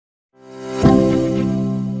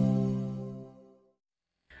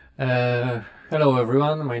Hello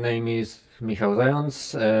everyone, my name is Michał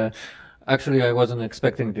Zając. Actually, I wasn't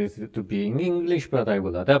expecting this to be in English, but I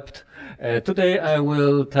will adapt. Today I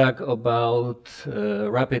will talk about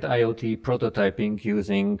rapid IoT prototyping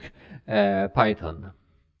using Python.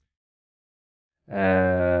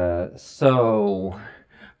 So,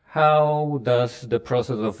 how does the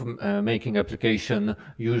process of making application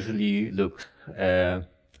usually look?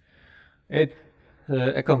 It's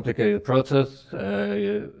a complicated process.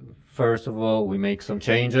 First of all, we make some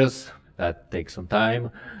changes. That takes some time.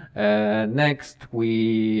 Next,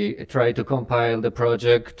 we try to compile the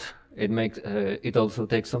project. It also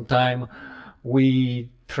takes some time. We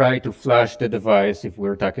try to flash the device if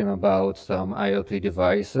we're talking about some IoT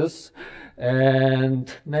devices. And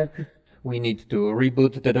next, we need to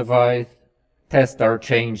reboot the device, test our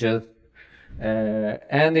changes.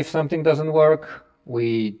 And if something doesn't work,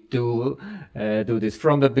 we do this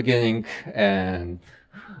from the beginning and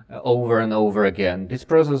over and over again. This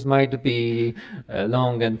process might be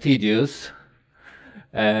long and tedious,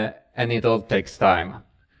 and it all takes time.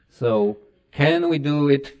 So can we do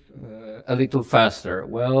it a little faster?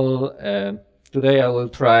 Well, today I will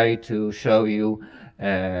try to show you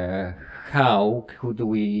how could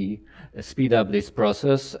we speed up this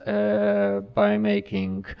process by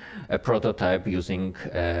making a prototype using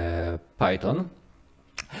Python.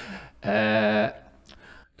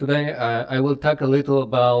 Today I will talk a little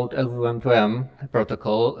about LVM2M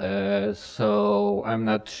protocol. So I'm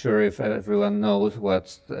not sure if everyone knows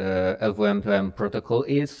what LVM2M protocol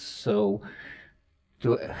is. So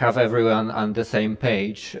to have everyone on the same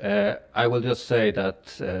page, I will just say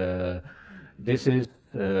that this is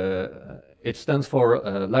it stands for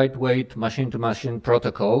Lightweight Machine-to-Machine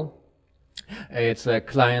Protocol. It's a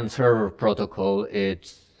client-server protocol.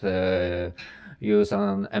 It's used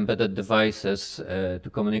on embedded devices to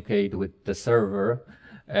communicate with the server.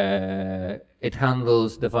 It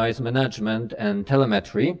handles device management and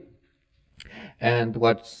telemetry. And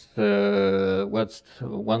what's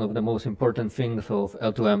one of the most important things of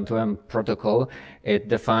L2M2M protocol, it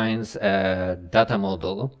defines a data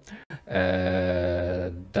model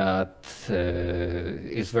that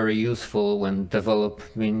is very useful when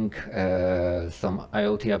developing some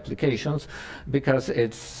IoT applications because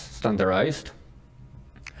it's standardized.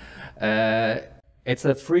 It's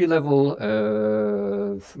a three-level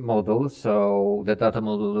model, so the data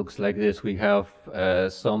model looks like this. We have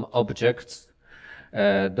some objects.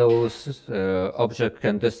 Those objects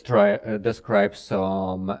can describe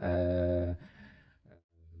some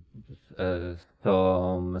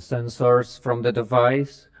sensors from the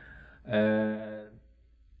device. The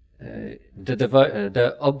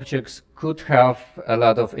objects could have a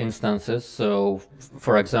lot of instances. So,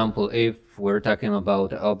 for example, if we're talking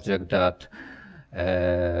about an object that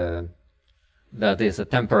is a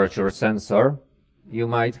temperature sensor, you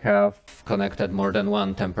might have connected more than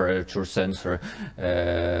one temperature sensor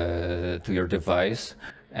to your device,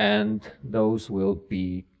 and those will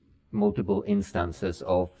be multiple instances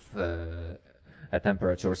of a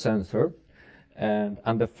temperature sensor. And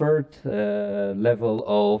on the third level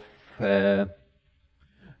of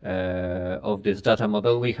this data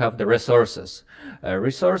model, we have the resources.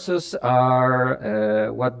 Resources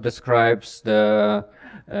are what describes the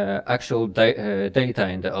actual data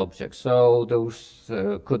in the object. So those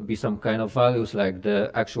could be some kind of values like the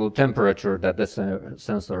actual temperature that the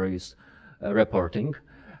sensor is reporting.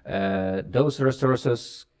 Those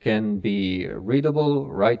resources can be readable,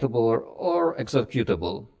 writable, or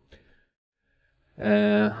executable.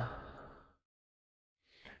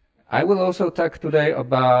 I will also talk today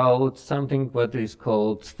about something what is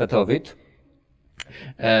called Svetovid.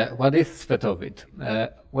 What is Svetovid?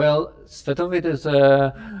 Well, Svetovid is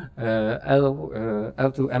a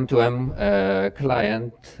L2M2M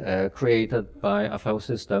client created by AV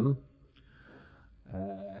System.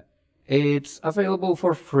 It's available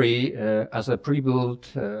for free as a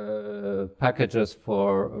pre-built packages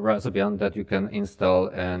for Raspbian that you can install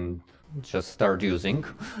and just start using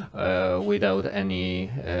without any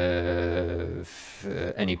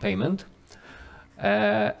payment.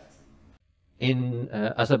 As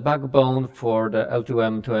a backbone for the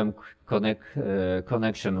L2M2M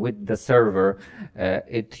connection with the server,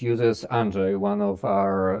 it uses Anjay, one of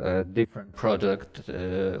our different projects,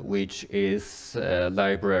 which is a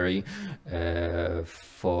library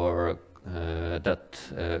for that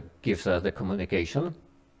gives us the communication.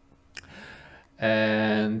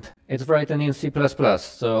 And it's written in C++,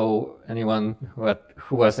 so anyone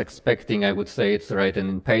who was expecting, I would say, it's written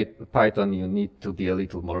in Python, you need to be a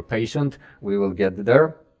little more patient. We will get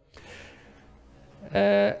there.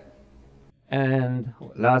 And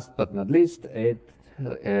last but not least, it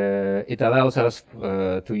it allows us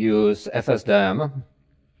to use FSDM.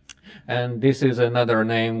 And this is another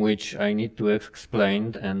name which I need to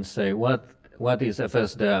explain and say what is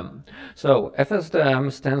FSDM. So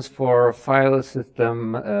FSDM stands for File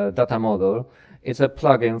System Data Model. It's a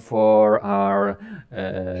plugin for our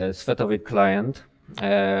Svetovid client,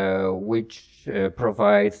 which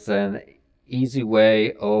provides an easy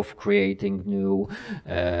way of creating new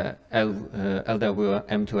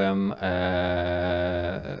LWM2M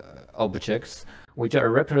objects, which are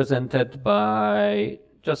represented by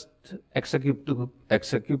just executable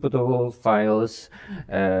files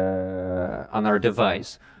on our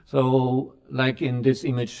device. So, like in this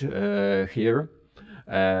image here,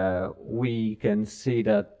 we can see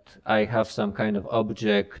that I have some kind of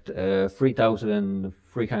object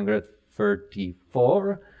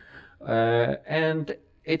 3334, and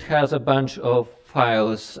it has a bunch of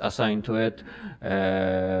files assigned to it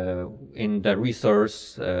in the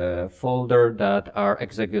resource folder that are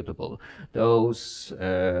executable. Those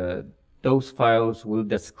files will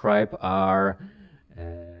describe our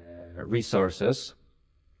resources.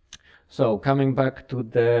 So coming back to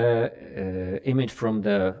the image from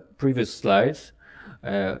the previous slides,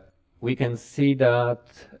 we can see that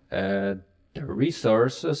the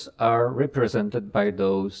resources are represented by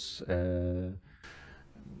those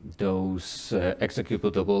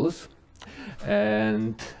executables,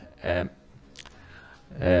 and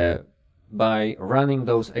by running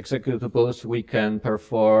those executables we can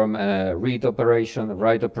perform a read operation,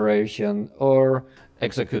 write operation, or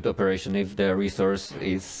execute operation if the resource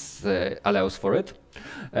is allows for it.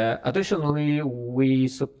 Additionally, we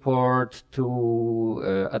support two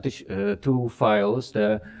files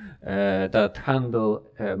that handle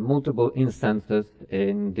multiple instances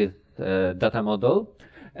in this data model,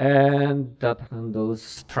 and that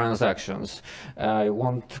handles transactions. I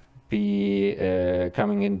won't be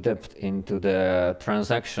coming in depth into the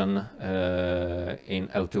transaction in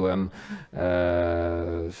L2M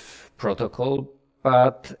protocol,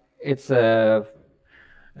 but it's a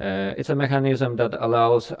mechanism that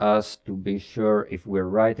allows us to be sure if we're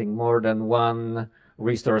writing more than one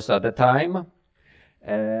resource at a time,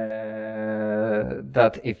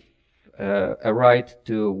 that if a write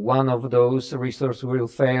to one of those resources will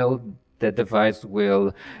fail, the device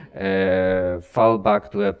will fall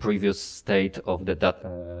back to a previous state of the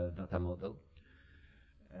data model.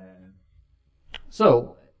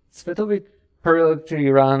 So Svetovid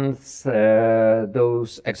periodically runs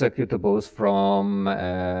those executables from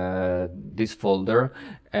this folder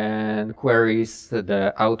and queries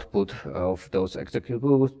the output of those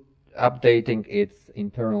executables, updating its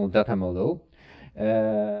internal data model.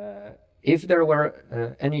 If there were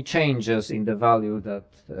any changes in the value that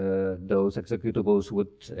those executables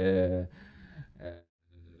would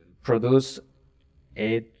produce,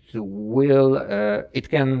 it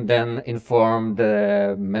can then inform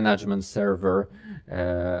the management server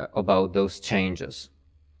about those changes.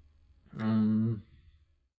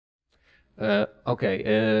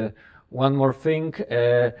 Okay, one more thing.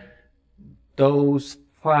 Those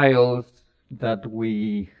files that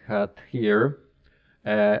we had here,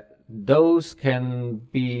 those can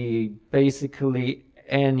be basically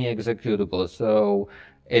any executable. So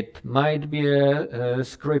it might be a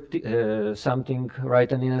script, something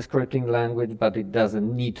written in a scripting language, but it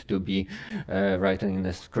doesn't need to be written in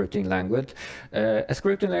a scripting language. A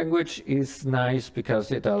scripting language is nice because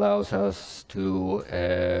it allows us to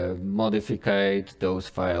modify those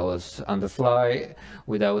files on the fly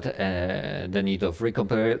without the need of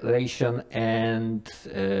recompilation, and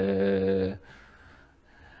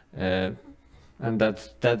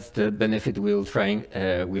that's the benefit we'll try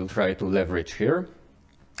to leverage here.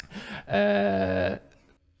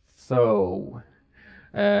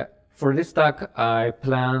 For this talk, I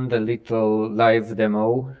planned a little live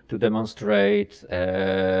demo to demonstrate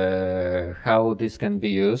how this can be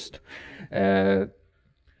used. The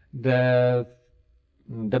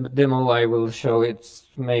demo I will show, it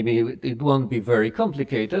won't be very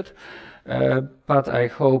complicated, but I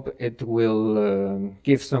hope it will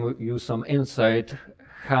give you some insight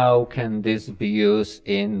how can this be used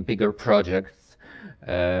in bigger projects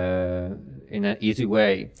in an easy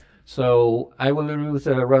way. So I will use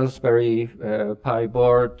a Raspberry Pi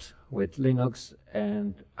board with Linux,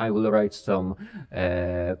 and I will write some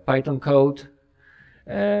Python code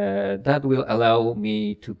that will allow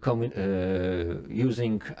me to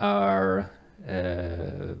using our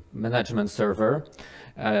management server.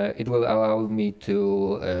 It will allow me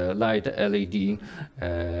to light LED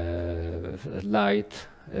light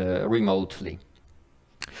remotely.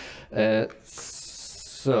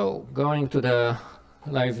 So going to the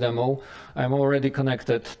live demo. I'm already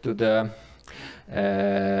connected to the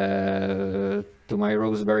to my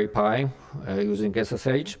Raspberry Pi using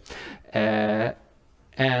SSH, and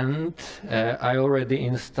I already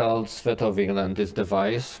installed Svetovid on this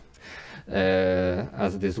device,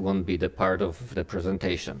 as this won't be the part of the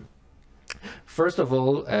presentation. First of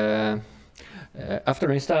all,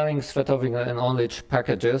 after installing Svetovid and Knowledge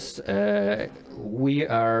packages, we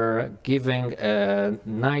are giving a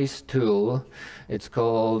nice tool. It's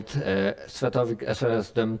called Svetovid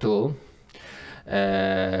FSDM tool.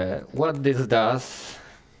 What this does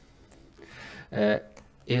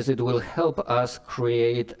is it will help us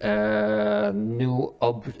create a new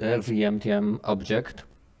VMTM object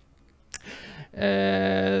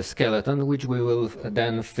skeleton, which we will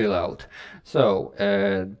then fill out. So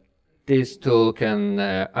this tool can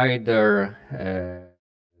either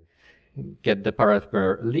get the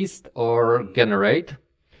parameter list or generate.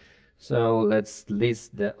 So let's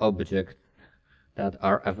list the objects that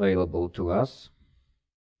are available to us.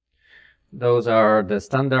 Those are the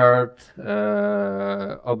standard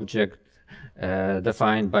object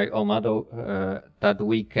defined by OMA that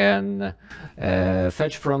we can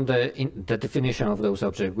fetch from the definition of those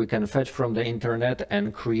objects. We can fetch from the internet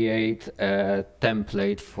and create a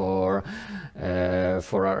template for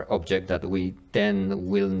our object that we then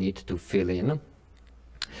will need to fill in.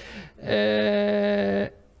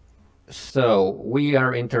 So we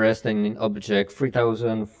are interested in object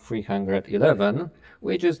 3311,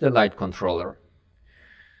 which is the light controller.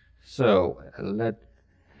 So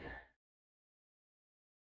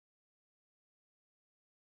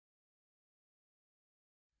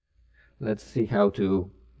let's see how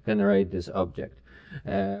to generate this object.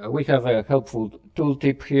 We have a helpful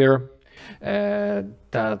tooltip here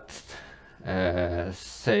that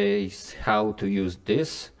says how to use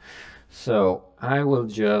this. So I will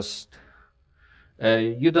just,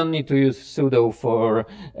 you don't need to use sudo for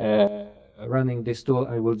running this tool.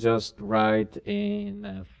 I will just write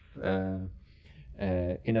in a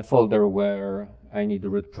folder where I need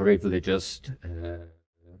root privileges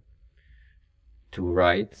to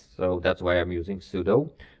write, so that's why I'm using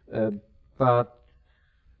sudo, but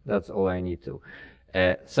that's all I need to.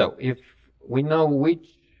 So if we know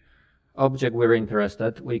which object we're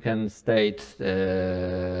interested, we can state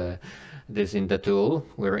this in the tool.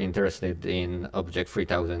 We're interested in object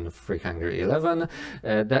 3311.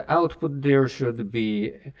 The output there should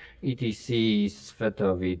be etc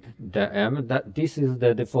Svetovid DM. This is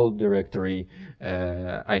the default directory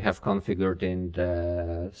I have configured in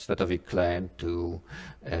the Svetovid client to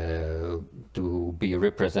be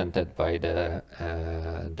represented by the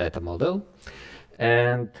data model.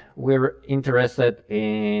 And we're interested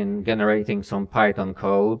in generating some Python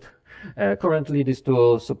code. Currently, this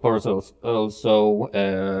tool supports also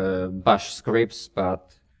Bash scripts,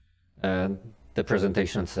 but the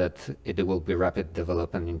presentation said it will be rapid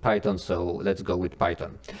development in Python, so let's go with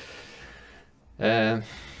Python.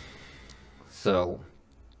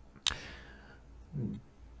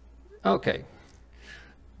 Okay,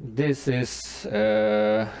 this is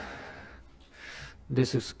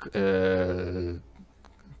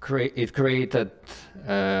it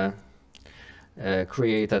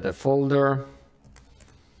created a folder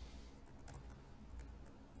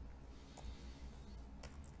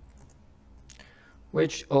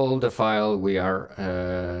which all the file we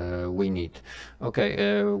need.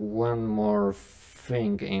 Okay, one more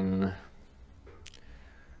thing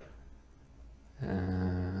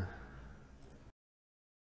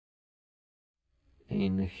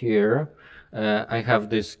in here. I have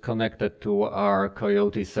this connected to our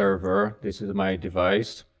Coyote server. This is my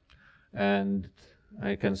device, and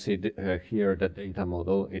I can see here the data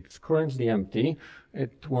model. It's currently empty.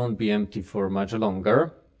 It won't be empty for much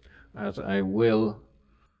longer, as I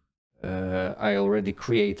already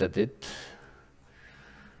created it.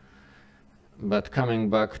 But coming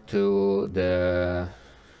back to the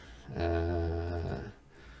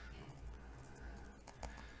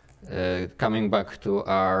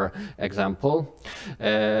our example,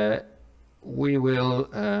 we will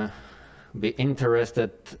be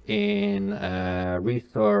interested in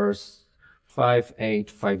resource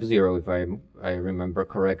 5850, if I remember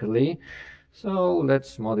correctly. So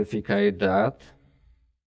let's modify that.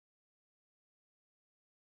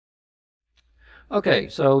 Okay,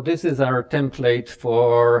 so this is our template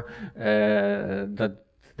for that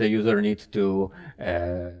the user needs to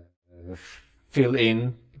fill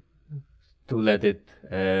in to let it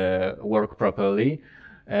work properly.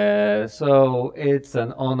 So it's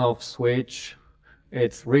an on-off switch.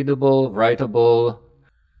 It's readable, writable,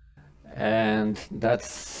 and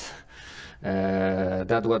that's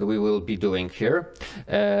That's what we will be doing here.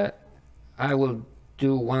 I will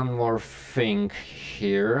do one more thing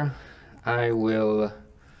here. I will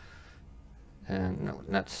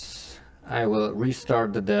I will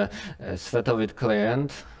restart the Svetovid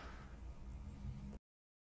client.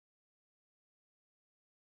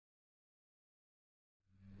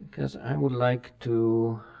 Because I would like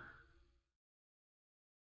to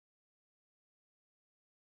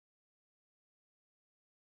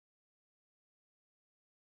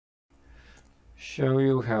show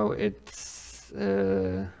you how it's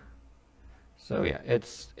so yeah,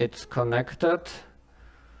 it's connected.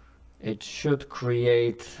 It should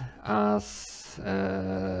create as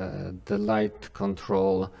the light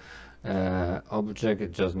control object.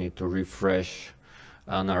 It just need to refresh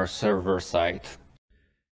on our server side.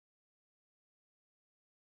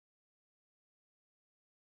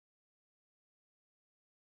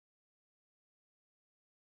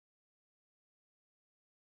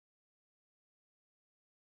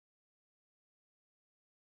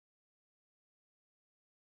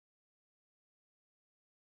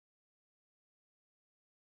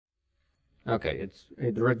 Okay,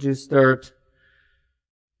 it registered,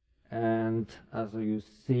 and as you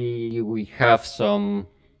see, we have some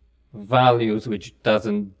values which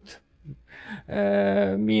doesn't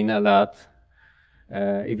mean a lot.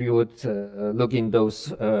 If you would look in those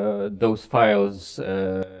files,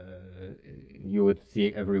 you would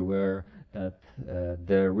see everywhere that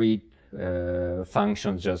the read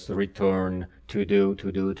functions just return to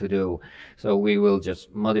do. So we will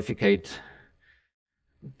just modify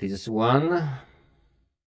this one,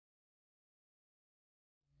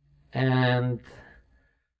 and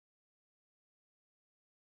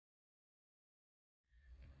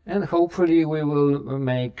hopefully we will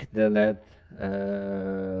make the LED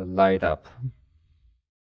light up.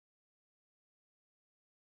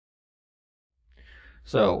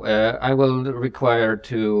 So I will require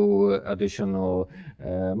 2 additional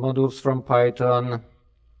modules from Python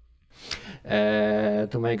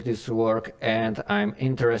to make this work, and I'm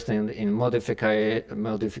interested in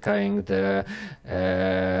modifying the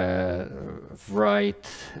write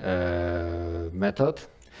method.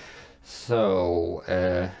 So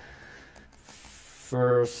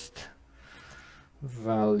first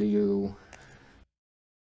value,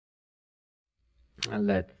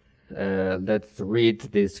 let's read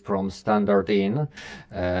this from standard in.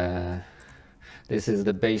 This is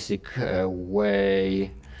the basic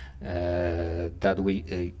way that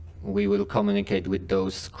we will communicate with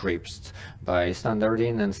those scripts, by standard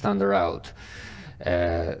in and standard out.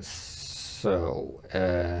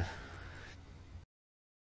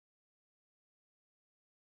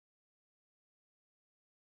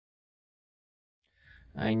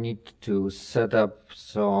 I need to set up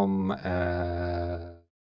some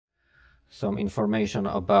information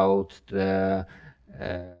about the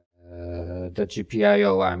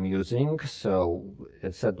GPIO I'm using. So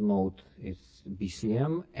set mode is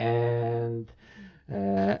BCM, and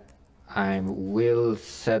I will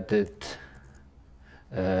set it.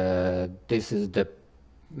 This is the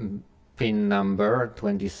pin number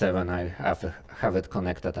 27. I have it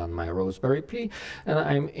connected on my Raspberry Pi, and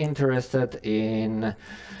I'm interested in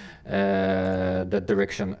the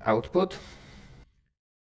direction output.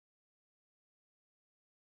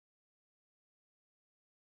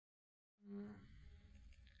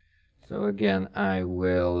 So again, I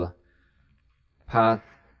will pass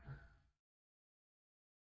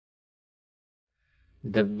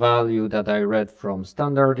the value that I read from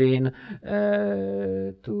standard in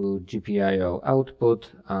to GPIO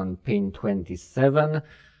output on pin 27.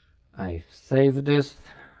 I've saved this.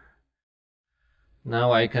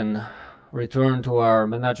 Now I can return to our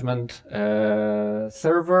management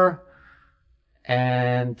server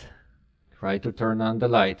and try to turn on the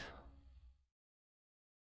light.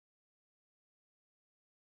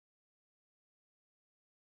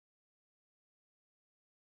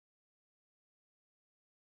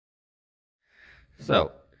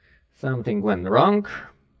 So something went wrong,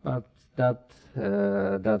 but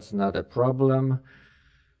that's not a problem.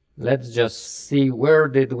 Let's just see where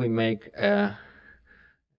did we make a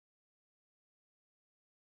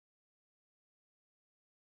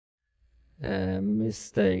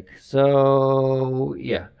mistake. So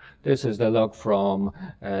yeah, this is the log from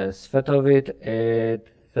Svetovid. It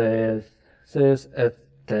says at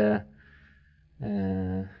the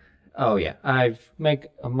oh yeah, I've made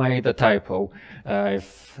a typo.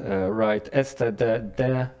 I've write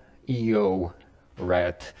the EO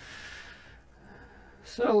red.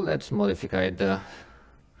 So let's modify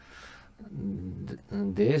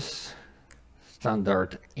this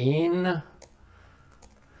standard in,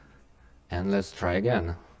 And let's try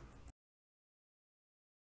again.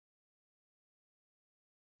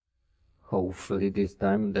 Hopefully this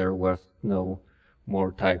time there was no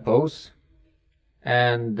more typos.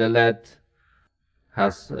 And the LED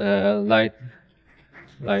has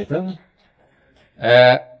lighten.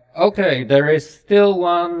 Okay, there is still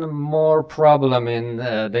one more problem in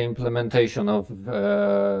the implementation of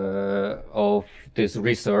this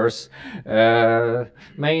resource.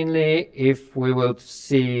 Mainly, if we will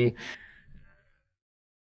see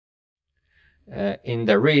in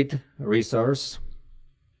the read resource,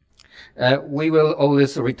 we will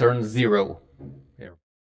always return 0 here.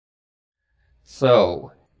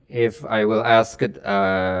 So if I will ask it,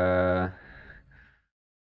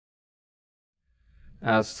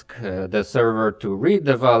 the server to read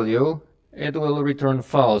the value, it will return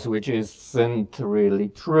false, which isn't really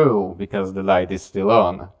true because the light is still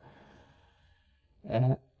on.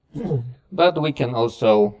 But we can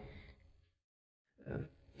also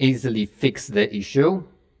easily fix the issue.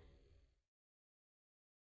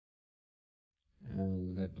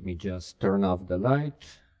 Let me just turn off the light.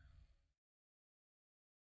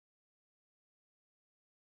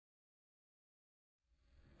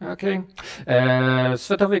 Okay,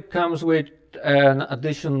 Svetovid comes with an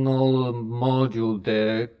additional module,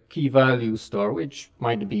 the key value store, which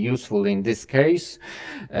might be useful in this case.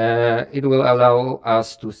 It will allow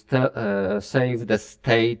us to save the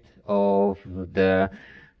state of the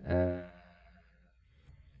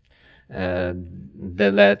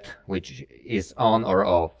LED, which is on or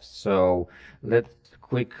off. So let's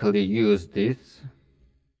quickly use this.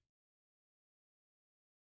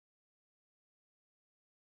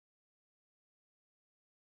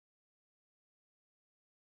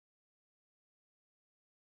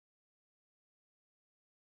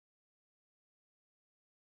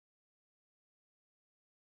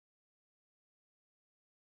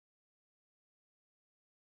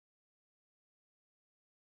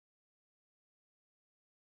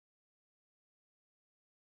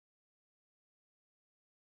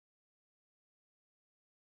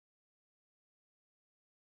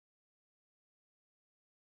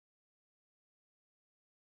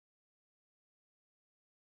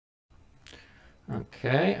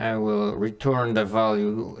 Okay, I will return the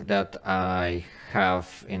value that I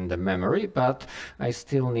have in the memory, but I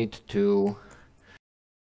still need to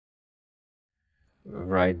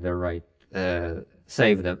write the right,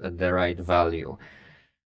 save the right value.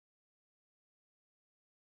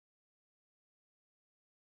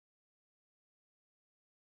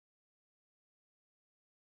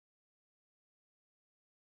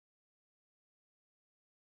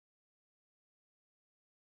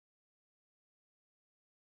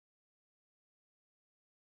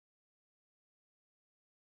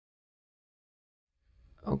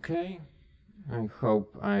 Okay, I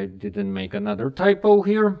hope I didn't make another typo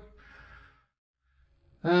here.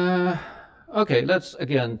 Okay, let's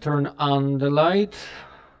again turn on the light.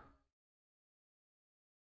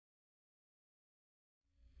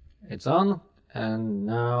 It's on, and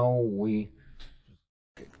now we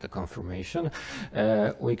click the confirmation.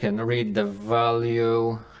 We can read the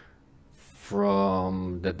value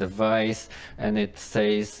from the device, and it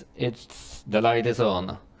says the light is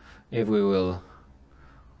on. If we will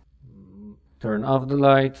turn off the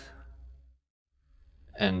light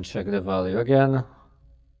and check the value again,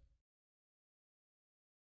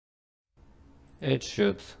 it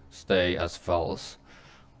should stay as false,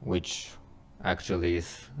 which actually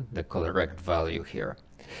is the correct value here.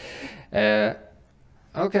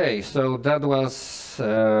 Okay, so that was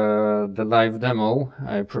the live demo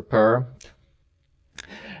I prepared.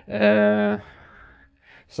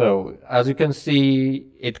 So as you can see,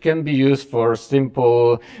 it can be used for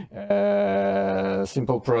simple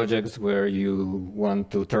projects where you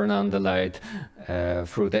want to turn on the light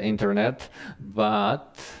through the internet,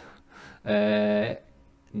 but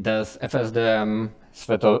does FSDM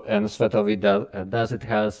and Svetovid does it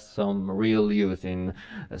has some real use in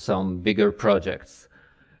some bigger projects?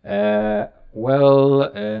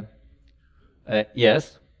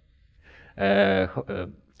 Yes.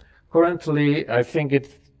 Currently, I think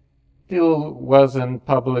it still wasn't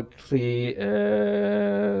publicly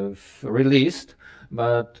released,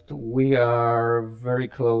 but we are very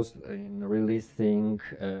close in releasing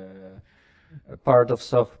a part of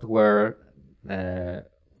software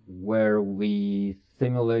where we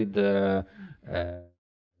simulate the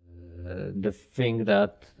thing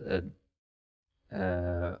that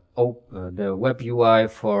the web UI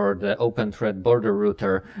for the OpenThread border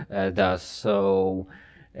router does. So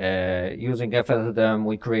Using FSDM,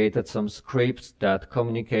 we created some scripts that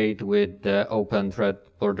communicate with the Open Thread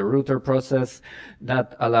or the router process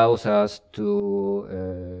that allows us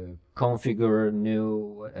to configure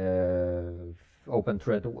new Open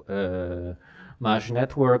Thread mesh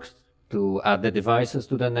networks, to add the devices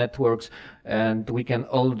to the networks, and we can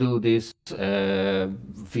all do this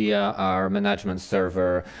via our management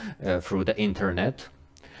server through the internet.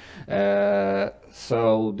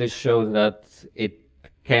 So this shows that it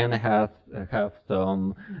can have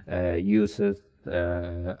some uses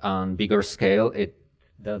on bigger scale. It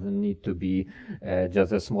doesn't need to be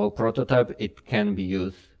just a small prototype. It can be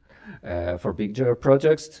used for bigger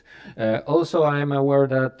projects. Also, I am aware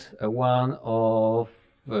that one of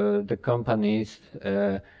the companies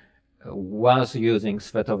was using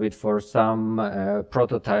Svetovid for some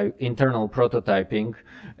internal prototyping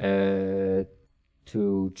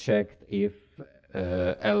to check if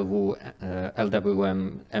LWM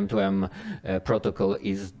M2M protocol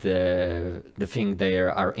is the thing they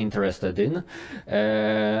are interested in.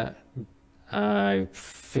 I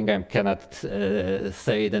think I cannot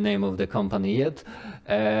say the name of the company yet,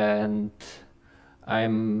 and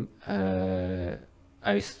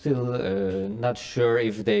I still not sure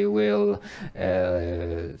if they will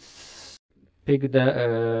pick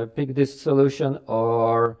this solution,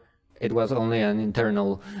 or it was only an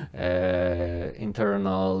internal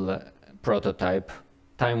prototype.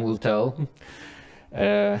 Time will tell.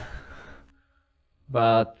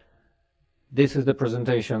 But this is the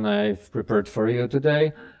presentation I've prepared for you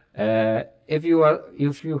today. If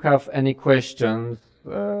you have any questions,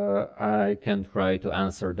 I can try to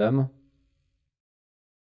answer them.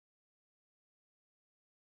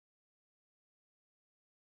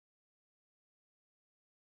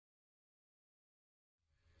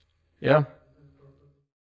 Yeah.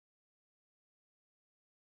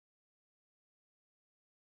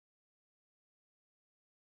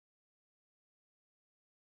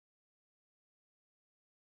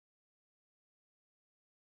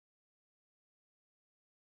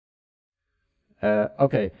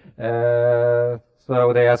 Okay.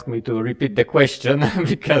 So they asked me to repeat the question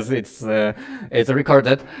because it's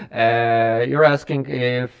recorded. You're asking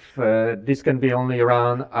if this can be only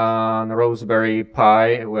run on Raspberry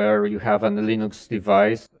Pi where you have a Linux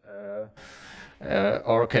device,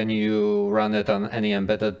 or can you run it on any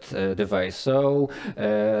embedded device? So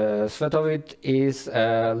Svetovid is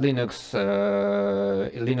a Linux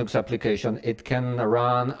application. It can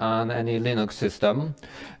run on any Linux system.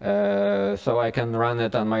 So I can run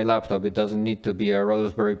it on my laptop. It doesn't need to be a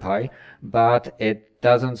Raspberry Pi, but it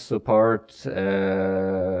doesn't support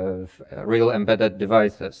real embedded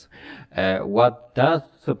devices. What does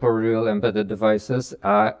support real embedded devices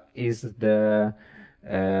is the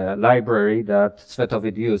library that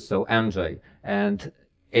Svetovid used, so Anjay, and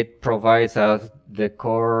it provides us the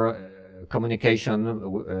core communication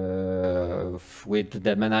with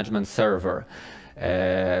the management server.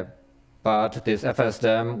 But this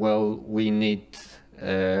FSDM, well, we need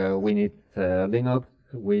Linux,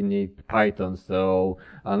 we need Python. So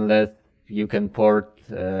unless you can port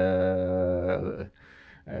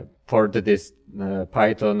this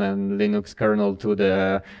Python and Linux kernel to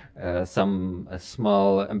the some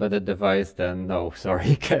small embedded device, then no,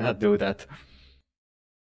 sorry, cannot do that.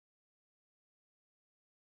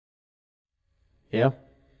 Yeah.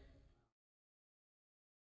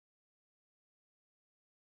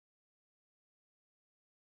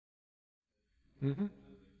 Mm-hmm.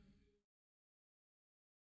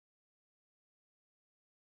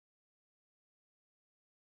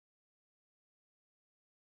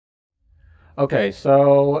 Okay,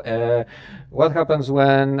 so what happens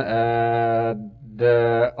when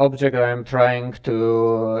the object I'm trying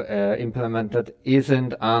to implement it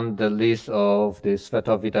isn't on the list of this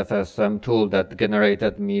Svetovid FSM tool that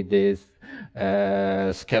generated me this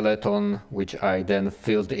skeleton, which I then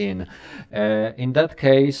filled in. In that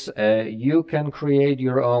case, you can create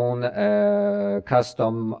your own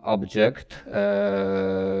custom object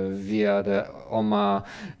via the OMA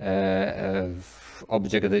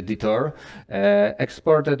object editor,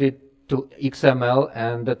 exported it to XML,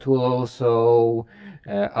 and the tool also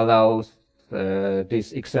allows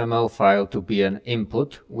this XML file to be an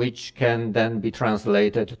input, which can then be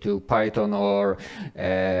translated to Python or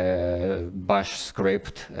Bash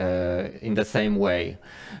script in the same way.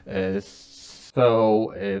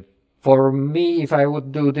 For me, if I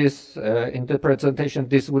would do this in the presentation,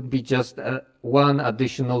 this would be just one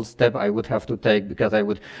additional step I would have to take, because I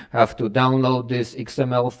would have to download this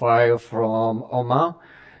XML file from OMA,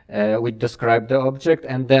 which described the object,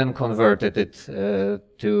 and then converted it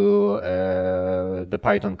to the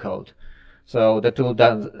Python code. So the tool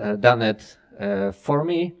done it for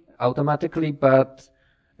me automatically, but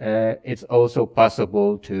it's also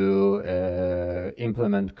possible to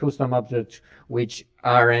implement custom objects which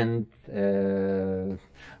aren't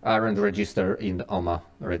registered in the OMA.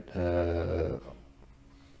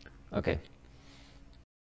 Okay.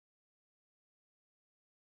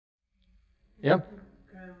 Yeah.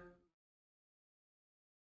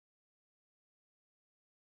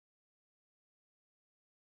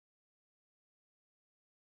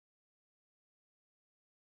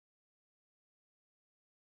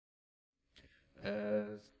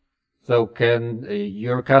 So can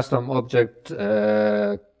your custom object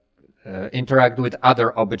interact with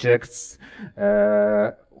other objects?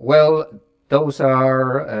 Well, those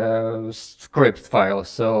are script files.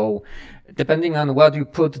 So depending on what you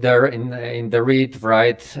put there in the read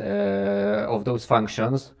write of those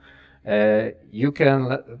functions, you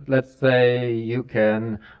can, let's say, you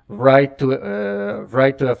can write to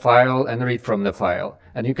a file and read from the file,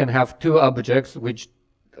 and you can have two objects which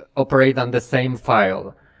operate on the same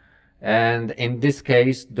file. And in this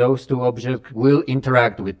case, those two objects will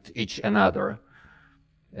interact with each another.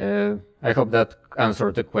 I hope that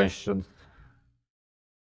answered the question.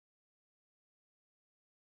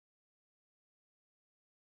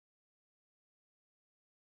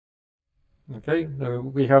 Okay,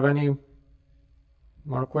 do we have any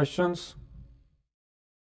more questions?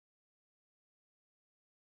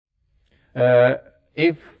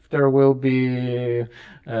 If there will be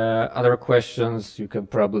other questions, you can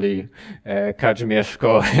probably catch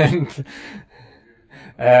Mieszko, and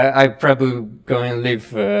I'm probably going to leave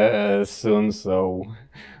soon, so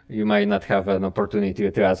you might not have an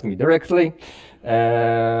opportunity to ask me directly.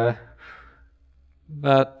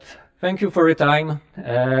 But thank you for your time.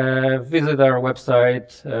 Visit our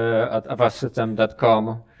website at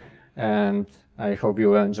avasystem.com, and I hope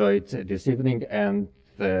you enjoyed this evening and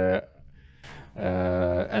the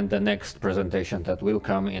next presentation that will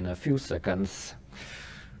come in a few seconds.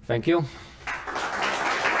 Thank you.